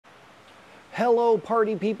Hello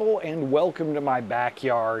party people and welcome to my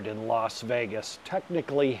backyard in Las Vegas,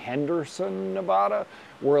 technically Henderson, Nevada.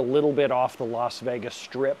 We're a little bit off the Las Vegas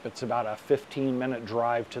Strip. It's about a 15-minute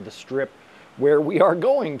drive to the Strip where we are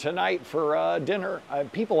going tonight for dinner.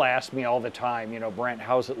 People ask me all the time, Brent,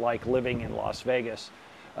 how's it like living in Las Vegas?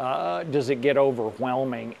 Does it get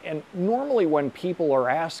overwhelming? And normally when people are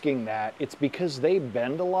asking that, it's because they've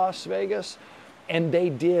been to Las Vegas and they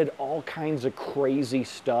did all kinds of crazy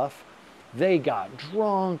stuff. They got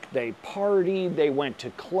drunk, they partied, they went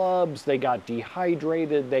to clubs, they got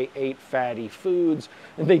dehydrated, they ate fatty foods,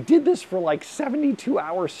 and they did this for like 72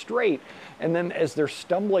 hours straight. And then as they're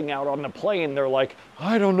stumbling out on the plane, they're like,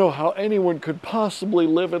 I don't know how anyone could possibly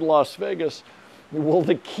live in Las Vegas. Well,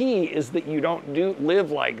 the key is that you don't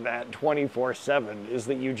live like that 24/7, is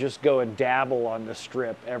that you just go and dabble on the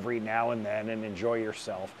Strip every now and then and enjoy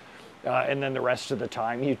yourself. And then the rest of the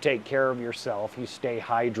time, you take care of yourself, you stay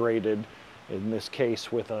hydrated, in this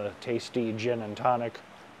case with a tasty gin and tonic.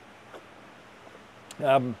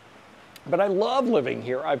 But I love living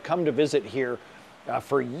here. I've come to visit here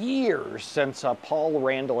for years, since Paul,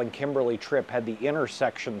 Randall, and Kimberly Tripp had the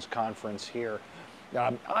Intersections conference here.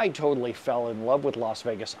 I totally fell in love with Las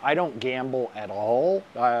Vegas. I don't gamble at all.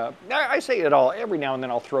 I say at all. Every now and then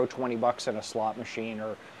I'll throw 20 bucks in a slot machine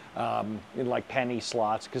or in like penny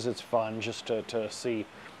slots because it's fun just to see.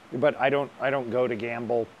 But I don't go to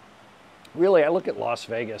gamble. Really, I look at Las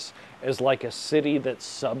Vegas as like a city that's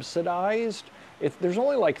subsidized. There's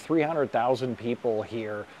only like 300,000 people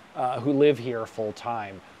here who live here full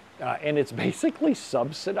time. And it's basically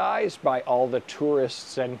subsidized by all the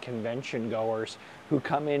tourists and convention goers who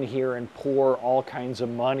come in here and pour all kinds of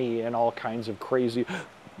money in all kinds of crazy,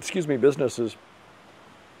 businesses.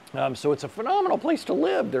 So it's a phenomenal place to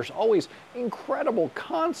live. There's always incredible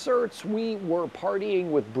concerts. We were partying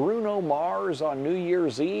with Bruno Mars on New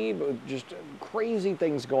Year's Eve. Just crazy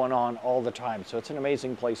things going on all the time. So it's an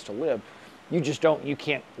amazing place to live. You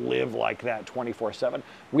can't live like that 24/7.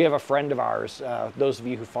 We have a friend of ours, those of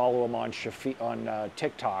you who follow him on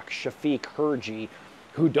TikTok, Shafiq Herji,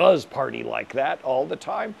 who does party like that all the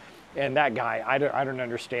time. And that guy, I don't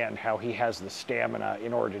understand how he has the stamina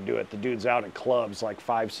in order to do it. The dude's out at clubs like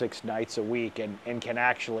 5-6 nights a week and can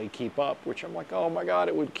actually keep up, which I'm like, oh my God,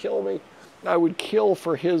 it would kill me. I would kill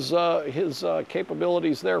for his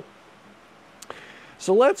capabilities there.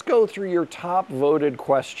 So let's go through your top voted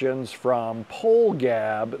questions from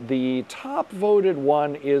PollGab. The top voted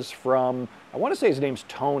one is from, I want to say his name's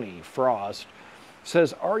Tony Frozt.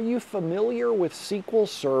 Says, are you familiar with SQL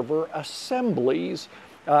Server assemblies?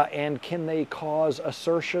 And can they cause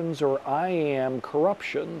assertions or IAM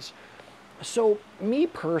corruptions? So me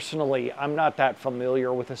personally, I'm not that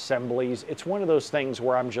familiar with assemblies. It's one of those things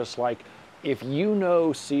where I'm just like, if you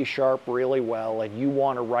know C# really well and you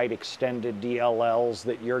want to write extended DLLs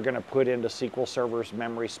that you're going to put into SQL Server's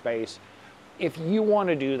memory space, if you want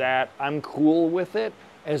to do that, I'm cool with it,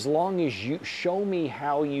 as long as you show me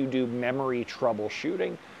how you do memory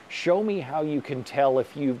troubleshooting. Show me how you can tell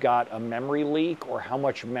if you've got a memory leak or how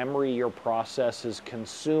much memory your process is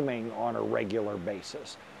consuming on a regular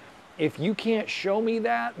basis. If you can't show me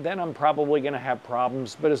that, then I'm probably going to have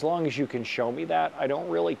problems. But as long as you can show me that, I don't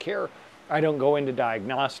really care. I don't go into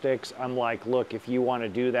diagnostics. I'm like, look, if you want to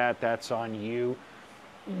do that, that's on you.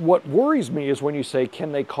 What worries me is when you say,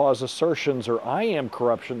 can they cause assertions or IAM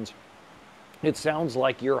corruptions? It sounds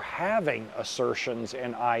like you're having assertions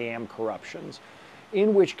and IAM corruptions.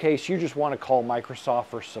 In which case you just want to call Microsoft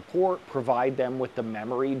for support, provide them with the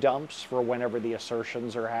memory dumps for whenever the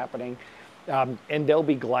assertions are happening, and they'll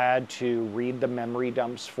be glad to read the memory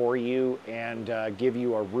dumps for you and give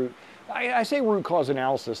you a root. I say root cause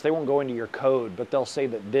analysis. They won't go into your code, but they'll say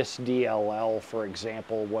that this DLL, for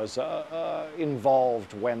example, was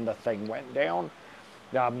involved when the thing went down.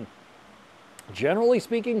 Generally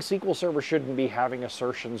speaking, SQL Server shouldn't be having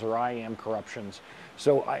assertions or IAM corruptions.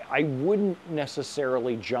 So I wouldn't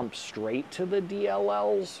necessarily jump straight to the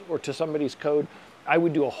DLLs or to somebody's code. I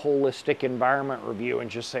would do a holistic environment review and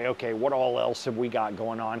just say, okay, what all else have we got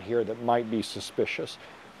going on here that might be suspicious?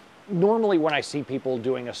 Normally when I see people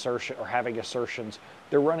doing assertion or having assertions,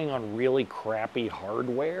 they're running on really crappy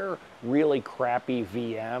hardware, really crappy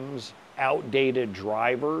VMs, outdated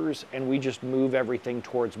drivers, and we just move everything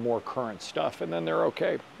towards more current stuff, and then they're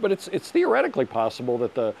okay. But it's theoretically possible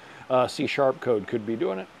that the C# code could be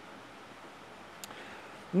doing it.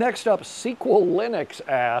 Next up, SQL Linux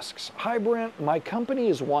asks, hi Brent, my company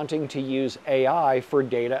is wanting to use AI for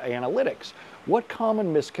data analytics. What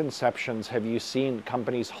common misconceptions have you seen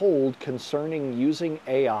companies hold concerning using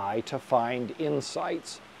AI to find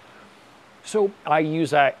insights? So I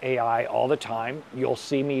use AI all the time. You'll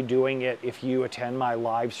see me doing it if you attend my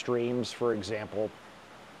live streams, for example.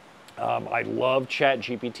 I love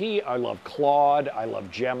ChatGPT, I love Claude, I love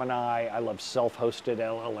Gemini, I love self-hosted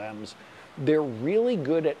LLMs. They're really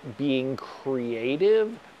good at being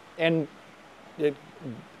creative, and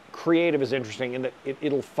creative is interesting in that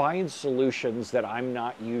it'll find solutions that I'm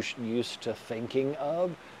not used to thinking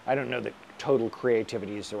of. I don't know that total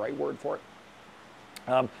creativity is the right word for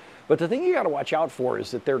it. But the thing you got to watch out for is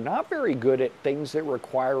that they're not very good at things that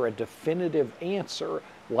require a definitive answer,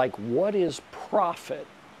 like what is profit?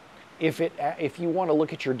 If you want to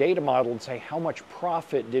look at your data model and say, how much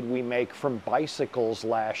profit did we make from bicycles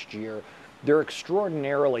last year? They're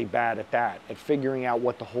extraordinarily bad at that, at figuring out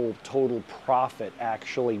what the whole total profit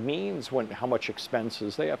actually means, how much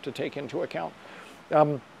expenses they have to take into account.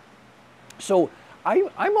 So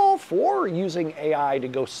I'm all for using AI to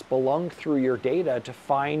go spelunk through your data to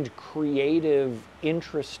find creative,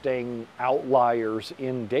 interesting outliers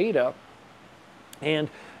in data. And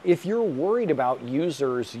if you're worried about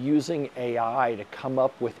users using AI to come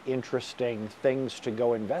up with interesting things to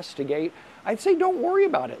go investigate, I'd say don't worry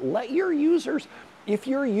about it. Let your users, if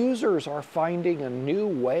your users are finding a new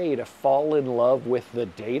way to fall in love with the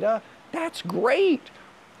data, that's great.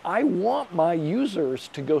 I want my users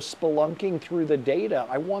to go spelunking through the data.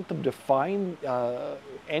 I want them to find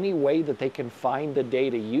any way that they can find the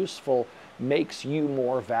data useful makes you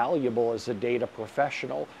more valuable as a data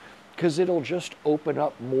professional, because it'll just open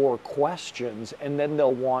up more questions, and then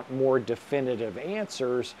they'll want more definitive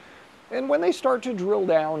answers. And when they start to drill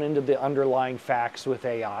down into the underlying facts with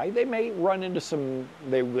AI, they may run into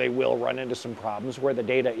they will run into some problems where the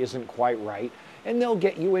data isn't quite right, and they'll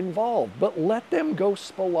get you involved. But let them go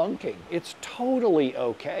spelunking. It's totally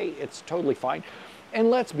okay. It's totally fine. And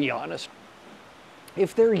let's be honest,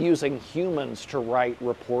 if they're using humans to write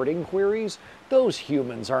reporting queries, those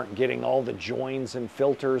humans aren't getting all the joins and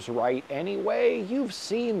filters right anyway. You've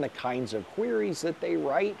seen the kinds of queries that they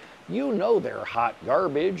write. You know they're hot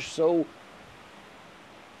garbage, so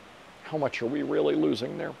how much are we really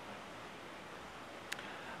losing there?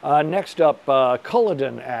 Next up,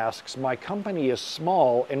 Culloden asks, my company is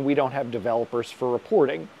small and we don't have developers for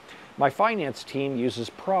reporting. My finance team uses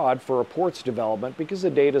prod for reports development because the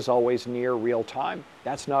data is always near real time.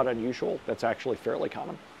 That's not unusual. That's actually fairly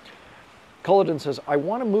common. Culloden says, I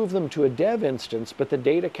want to move them to a dev instance, but the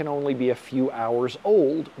data can only be a few hours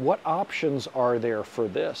old. What options are there for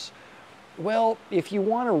this? Well, if you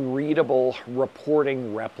want a readable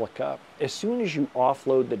reporting replica, as soon as you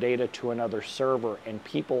offload the data to another server and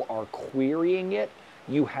people are querying it,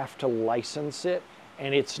 you have to license it,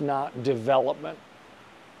 and it's not development.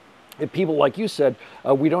 If people, like you said,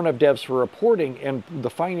 we don't have devs for reporting, and the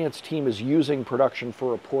finance team is using production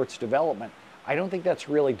for reports development, I don't think that's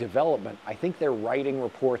really development. I think they're writing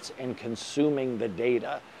reports and consuming the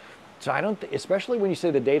data. So I don't, especially when you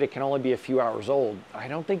say the data can only be a few hours old, I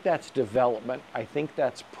don't think that's development. I think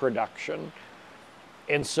that's production.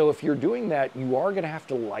 And so if you're doing that, you are going to have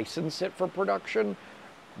to license it for production.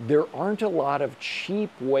 There aren't a lot of cheap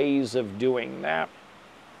ways of doing that.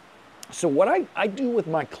 So what I do with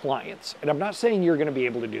my clients, and I'm not saying you're going to be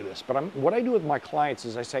able to do this, but what I do with my clients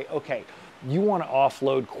is I say, okay, you want to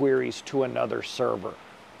offload queries to another server.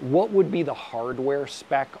 What would be the hardware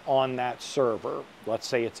spec on that server? Let's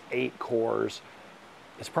say it's 8 cores.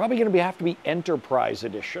 It's probably going to have to be Enterprise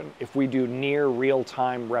Edition if we do near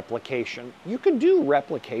real-time replication. You can do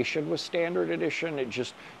replication with Standard Edition. It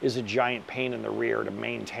just is a giant pain in the rear to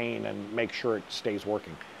maintain and make sure it stays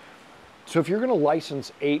working. So if you're going to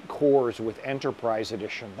license 8 cores with Enterprise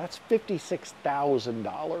Edition, that's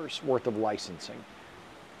 $56,000 worth of licensing.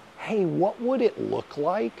 Hey, what would it look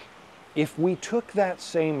like if we took that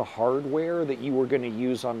same hardware that you were going to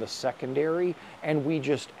use on the secondary and we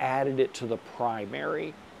just added it to the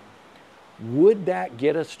primary? Would that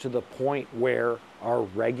get us to the point where our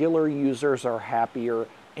regular users are happier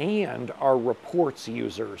and our reports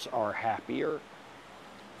users are happier?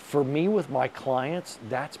 For me, with my clients,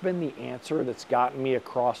 that's been the answer that's gotten me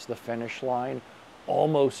across the finish line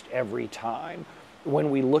almost every time.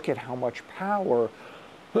 When we look at how much power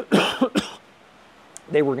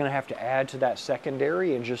they were going to have to add to that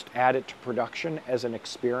secondary and just add it to production as an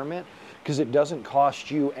experiment, because it doesn't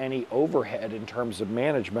cost you any overhead in terms of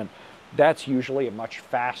management, that's usually a much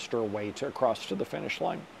faster way to cross to the finish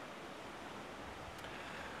line.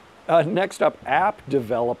 Next up, App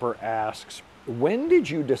Developer asks, when did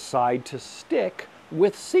you decide to stick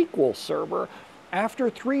with SQL Server? After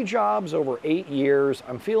 3 jobs over 8 years,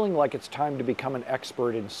 I'm feeling like it's time to become an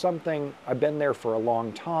expert in something. I've been there for a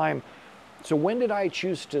long time. So when did I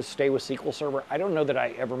choose to stay with SQL Server? I don't know that I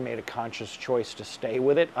ever made a conscious choice to stay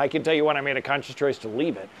with it. I can tell you when I made a conscious choice to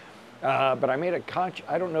leave it. But I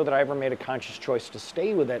don't know that I ever made a conscious choice to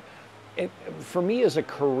stay with it. For me as a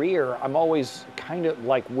career, I'm always kind of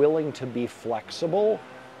like willing to be flexible.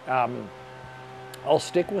 I'll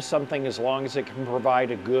stick with something as long as it can provide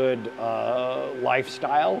a good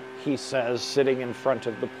lifestyle, he says, sitting in front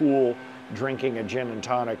of the pool, drinking a gin and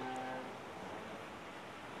tonic.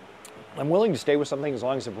 I'm willing to stay with something as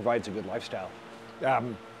long as it provides a good lifestyle.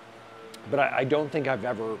 But I don't think I've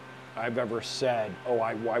ever said, oh,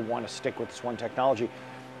 I want to stick with this one technology.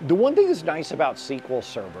 The one thing that's nice about SQL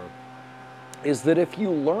Server is that if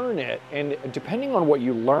you learn it, and depending on what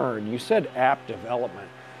you learn, you said app development,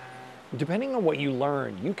 depending on what you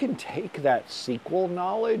learn, you can take that SQL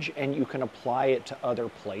knowledge and you can apply it to other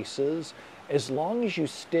places as long as you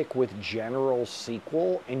stick with general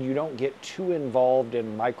SQL and you don't get too involved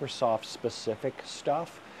in Microsoft specific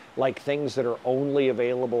stuff, like things that are only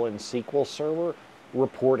available in SQL Server,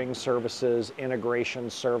 reporting services, integration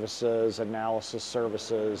services, analysis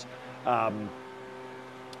services,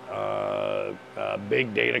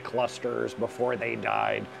 big data clusters before they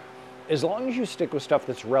died. As long as you stick with stuff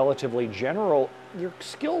that's relatively general, your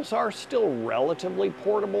skills are still relatively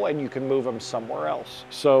portable and you can move them somewhere else.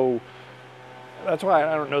 So that's why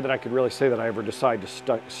I don't know that I could really say that I ever decide to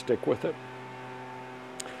stick with it.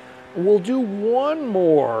 We'll do one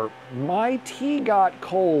more.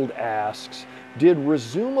 MyTeaGotCold asks, did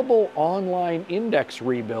resumable online index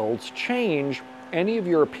rebuilds change any of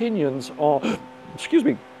your opinions on, excuse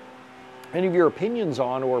me, any of your opinions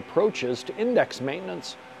on or approaches to index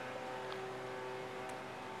maintenance?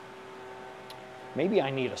 Maybe I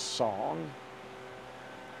need a song.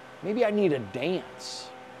 Maybe I need a dance.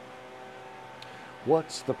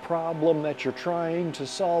 What's the problem that you're trying to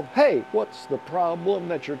solve? Hey, what's the problem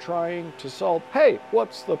that you're trying to solve? Hey,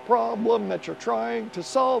 what's the problem that you're trying to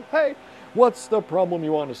solve? Hey, what's the problem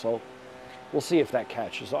you want to solve? We'll see if that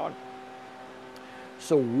catches on.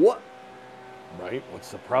 So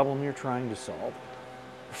what's the problem you're trying to solve?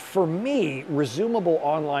 For me, resumable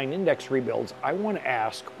online index rebuilds, I want to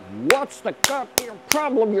ask, what's the goddamn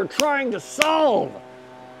problem you're trying to solve?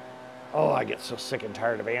 Oh, I get so sick and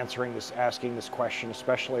tired of asking this question,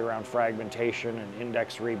 especially around fragmentation and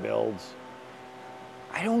index rebuilds.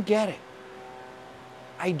 I don't get it.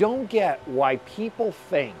 I don't get why people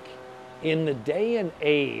think in the day and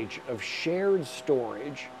age of shared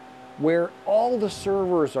storage, where all the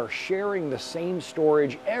servers are sharing the same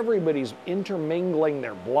storage, everybody's intermingling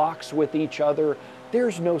their blocks with each other,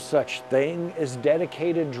 there's no such thing as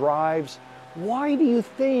dedicated drives. Why do you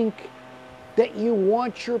think that you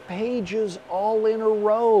want your pages all in a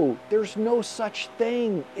row? There's no such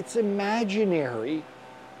thing. It's imaginary.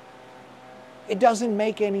 It doesn't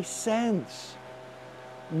make any sense.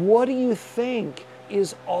 What do you think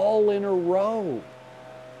is all in a row?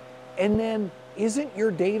 And then, isn't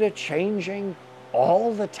your data changing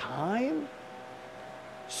all the time?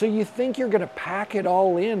 So you think you're going to pack it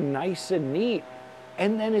all in nice and neat,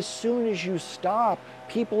 and then as soon as you stop,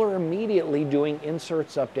 people are immediately doing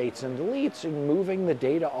inserts, updates, and deletes and moving the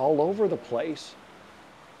data all over the place.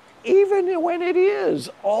 Even when it is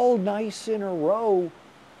all nice in a row,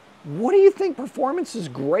 what do you think? Performance is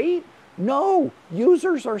great? No,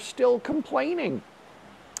 users are still complaining.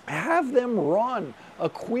 Have them run a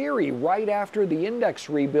query right after the index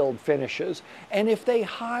rebuild finishes, and if they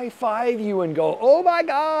high-five you and go, oh my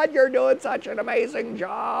God, you're doing such an amazing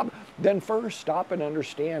job, then first stop and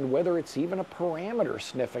understand whether it's even a parameter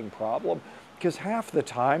sniffing problem, because half the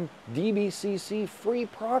time DBCC free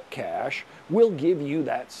proc cache will give you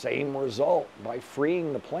that same result. By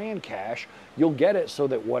freeing the plan cache, you'll get it so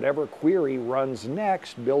that whatever query runs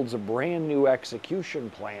next builds a brand new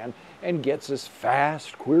execution plan and gets this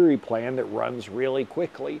fast query plan that runs really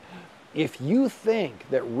quickly. If you think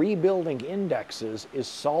that rebuilding indexes is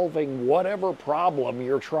solving whatever problem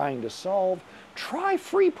you're trying to solve, try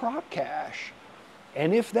free proc cache.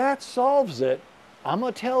 And if that solves it, I'm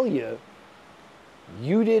gonna tell you,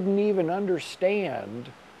 you didn't even understand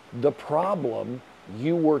the problem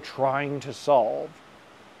you were trying to solve.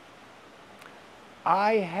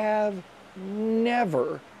 I have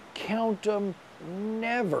never, count them,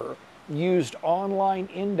 never used online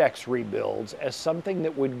index rebuilds as something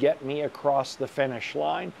that would get me across the finish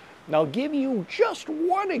line. And I'll give you just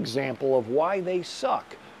one example of why they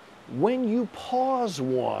suck. When you pause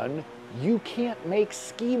one, you can't make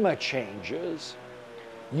schema changes.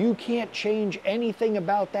 You can't change anything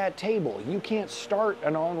about that table. You can't start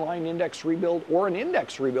an online index rebuild or an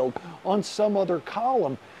index rebuild on some other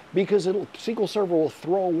column because SQL Server will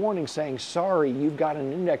throw a warning saying, sorry, you've got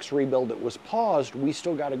an index rebuild that was paused. We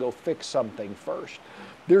still got to go fix something first.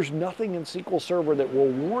 There's nothing in SQL Server that will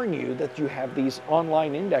warn you that you have these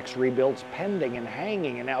online index rebuilds pending and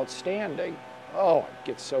hanging and outstanding. Oh, it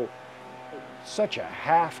gets such a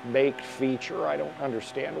half-baked feature. I don't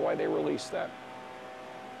understand why they released that.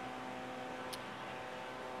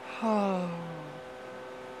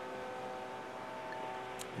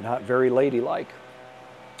 Not very ladylike,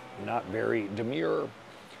 not very demure.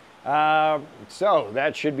 So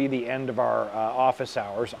that should be the end of our office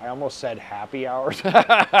hours. I almost said happy hours,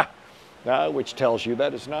 which tells you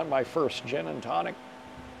that it's not my first gin and tonic.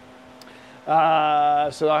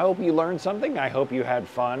 So I hope you learned something. I hope you had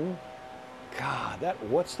fun. God,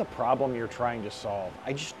 what's the problem you're trying to solve?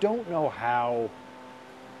 I just don't know how.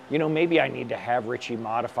 You know, maybe I need to have Richie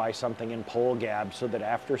modify something in PollGab so that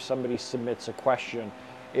after somebody submits a question,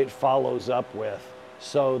 it follows up with,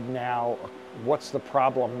 so now what's the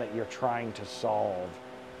problem that you're trying to solve?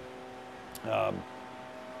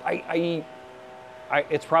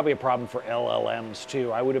 It's probably a problem for LLMs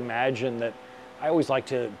too. I would imagine that I always like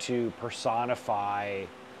to personify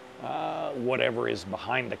whatever is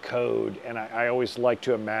behind the code, and I always like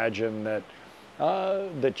to imagine that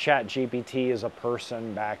the ChatGPT is a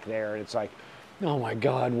person back there, and it's like, oh my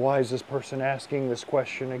God, why is this person asking this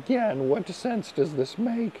question again? What sense does this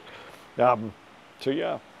make? So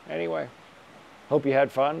yeah, anyway, hope you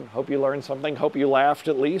had fun, hope you learned something, hope you laughed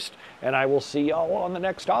at least, and I will see y'all on the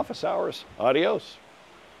next office hours. Adios.